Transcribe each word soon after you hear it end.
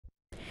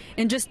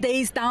In just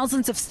days,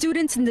 thousands of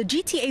students in the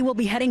GTA will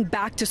be heading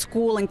back to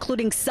school,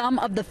 including some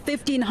of the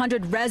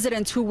 1,500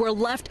 residents who were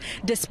left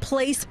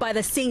displaced by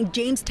the St.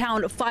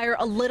 Jamestown fire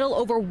a little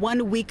over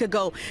 1 week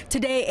ago.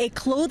 Today, a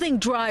clothing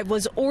drive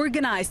was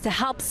organized to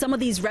help some of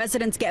these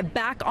residents get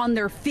back on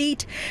their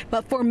feet.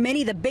 But for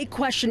many, the big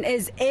question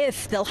is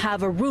if they'll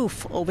have a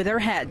roof over their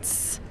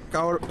heads.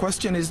 Our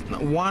question is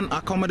 1,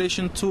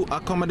 accommodation, 2,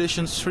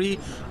 accommodation, 3,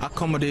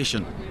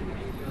 accommodation.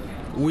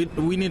 We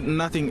need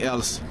nothing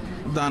else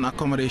than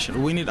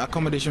accommodation. We need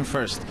accommodation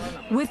first.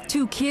 With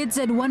 2 kids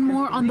and 1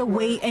 more on the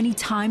way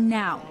anytime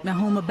now,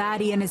 Nahom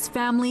Abadi and his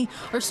family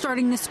are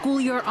starting the school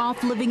year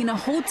off living in a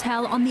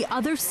hotel on the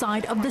other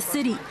side of the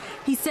city.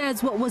 He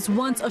says what was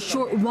once a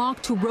short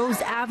walk to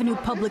Rose Avenue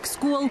Public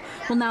School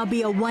will now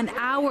be a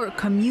 1-hour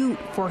commute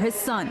for his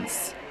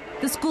sons.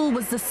 The school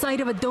was the site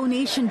of a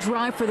donation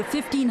drive for the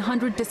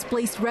 1,500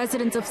 displaced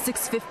residents of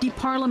 650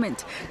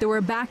 Parliament. There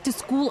were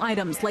back-to-school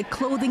items like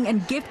clothing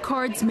and gift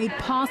cards made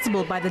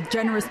possible by the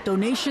generous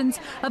donations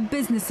of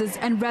businesses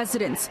and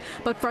residents.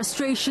 But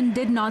frustration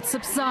did not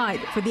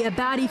subside for the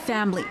Abadi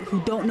family, who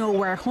don't know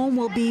where home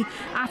will be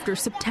after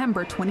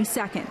September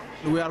 22nd.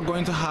 We are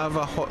going to have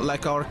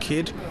like our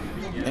kid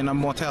in a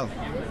motel.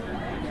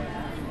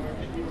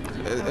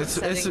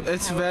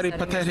 It's very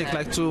pathetic,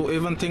 like, to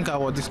even think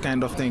about this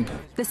kind of thing.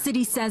 The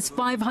city says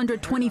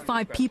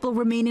 525 people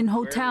remain in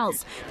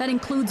hotels. That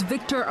includes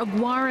Victor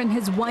Aguirre and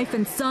his wife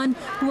and son,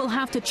 who will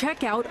have to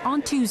check out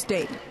on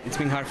Tuesday. It's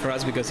been hard for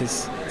us because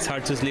it's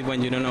hard to sleep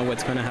when you don't know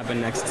what's going to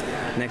happen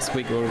next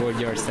week or where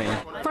you're staying.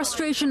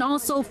 Frustration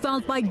also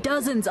felt by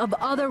dozens of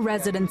other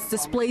residents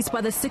displaced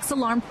by the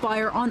 6-alarm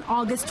fire on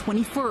August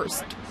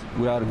 21st.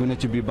 We are going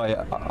to be by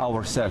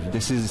ourselves.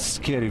 This is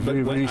scary,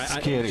 very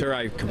scary. Sir,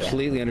 I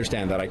completely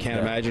understand that. I can't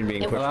imagine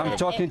being pushed. Well, I'm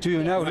talking to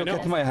you now. Look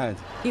at my hand.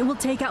 It will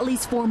take at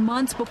least 4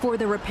 months before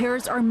the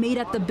repairs are made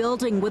at the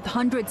building, with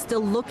hundreds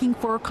still looking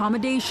for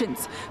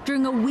accommodations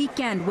during a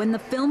weekend when the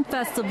film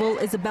festival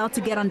is about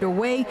to get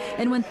underway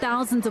and when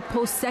thousands of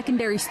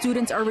post-secondary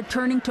students are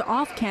returning to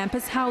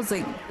off-campus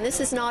housing. This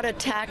is not a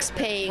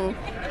tax-paying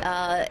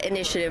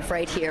initiative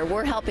right here.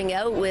 We're helping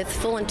out with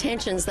full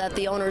intentions that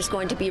the owner is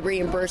going to be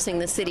reimbursing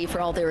the city for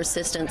all their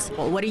assistance.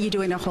 Well, what are you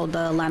doing to hold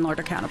the landlord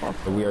accountable?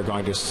 We are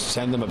going to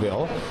send them a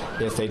bill.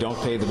 If they don't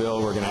pay the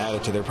bill, we're going to add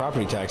it to their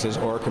property taxes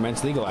or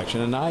commence legal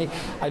action. And I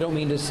don't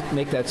mean to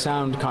make that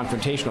sound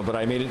confrontational, but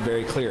I made it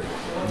very clear.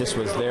 This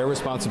was their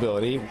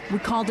responsibility. We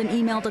called an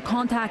email to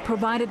contact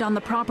provided on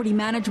the property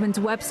management's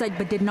website,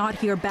 but did not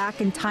hear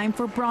back in time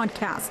for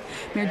broadcast.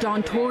 Mayor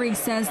John Tory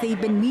says they've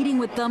been meeting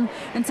with them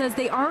and says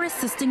they are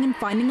assisting in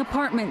finding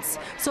apartments.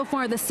 So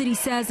far, the city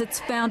says it's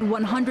found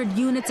 100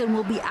 units and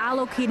will be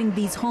allocating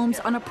these homes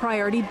on a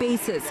priority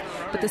basis.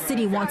 But the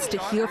city wants to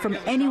hear from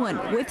anyone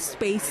with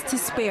space to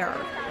spare.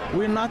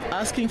 We're not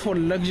asking for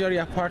luxury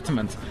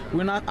apartments.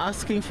 We're not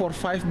asking for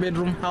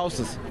 5-bedroom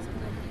houses.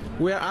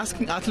 We are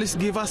asking at least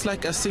give us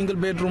like a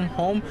 1-bedroom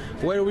home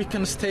where we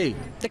can stay.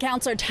 The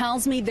councillor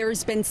tells me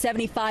there's been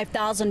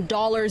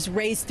 $75,000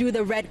 raised through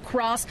the Red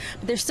Cross,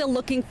 but they're still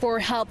looking for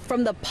help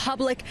from the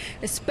public,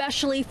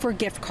 especially for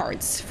gift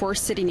cards. For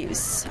City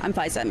News, I'm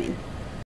Faiza Amin.